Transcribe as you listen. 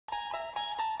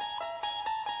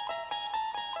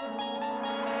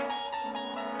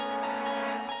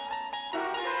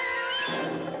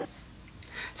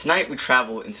Tonight we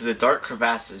travel into the dark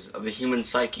crevasses of the human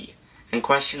psyche and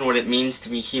question what it means to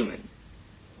be human.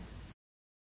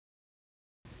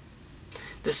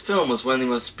 This film was one of the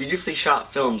most beautifully shot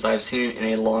films I have seen in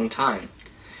a long time.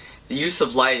 The use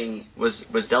of lighting was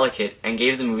delicate and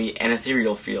gave the movie an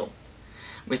ethereal feel.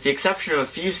 With the exception of a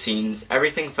few scenes,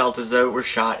 everything felt as though it were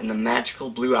shot in the magical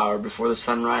blue hour before the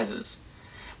sun rises.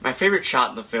 My favorite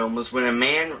shot in the film was when a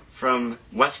man from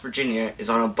West Virginia is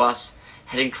on a bus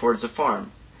heading towards the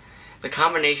farm. The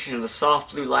combination of the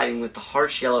soft blue lighting with the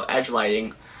harsh yellow edge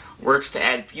lighting works to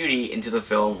add beauty into the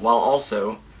film while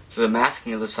also, to the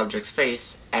masking of the subject's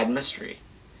face, add mystery.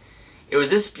 It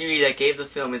was this beauty that gave the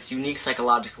film its unique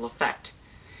psychological effect.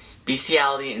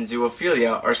 Bestiality and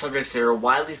zoophilia are subjects that are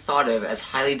widely thought of as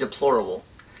highly deplorable.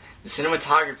 The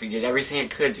cinematography did everything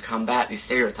it could to combat these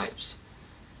stereotypes.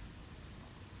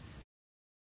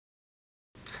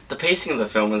 The pacing of the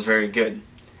film was very good.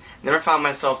 I never found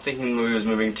myself thinking the movie was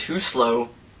moving too slow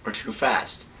or too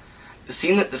fast. The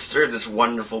scene that disturbed this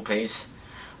wonderful pace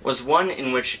was one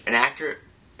in which an actor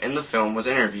in the film was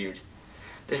interviewed.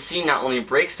 This scene not only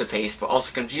breaks the pace but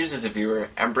also confuses the viewer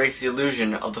and breaks the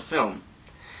illusion of the film.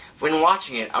 When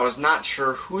watching it, I was not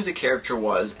sure who the character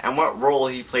was and what role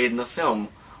he played in the film,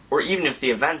 or even if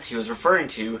the events he was referring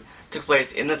to took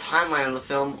place in the timeline of the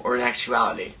film or in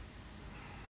actuality.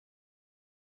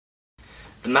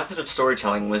 The method of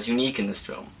storytelling was unique in this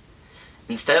film.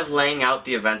 Instead of laying out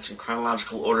the events in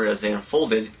chronological order as they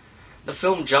unfolded, the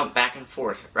film jumped back and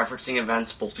forth, referencing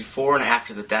events both before and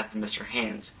after the death of Mr.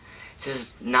 Hands. This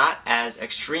is not as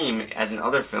extreme as in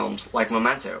other films like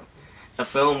Memento, a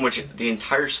film which the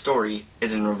entire story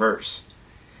is in reverse.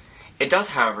 It does,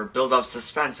 however, build up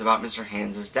suspense about Mr.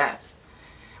 Hands' death,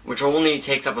 which only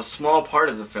takes up a small part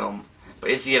of the film,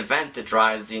 but is the event that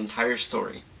drives the entire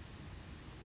story.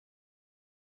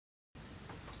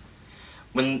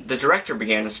 When the director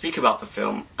began to speak about the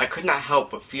film, I could not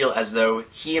help but feel as though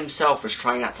he himself was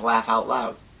trying not to laugh out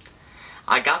loud.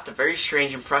 I got the very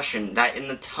strange impression that in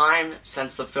the time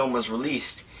since the film was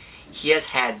released, he has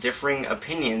had differing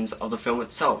opinions of the film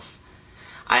itself.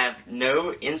 I have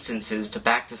no instances to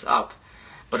back this up,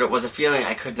 but it was a feeling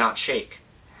I could not shake.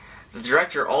 The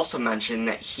director also mentioned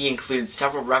that he included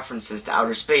several references to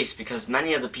outer space because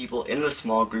many of the people in the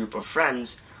small group of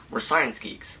friends were science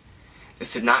geeks.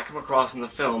 This did not come across in the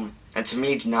film, and to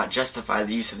me did not justify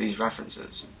the use of these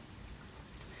references.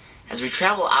 As we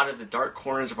travel out of the dark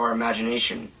corners of our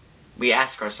imagination, we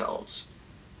ask ourselves,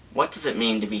 what does it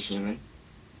mean to be human?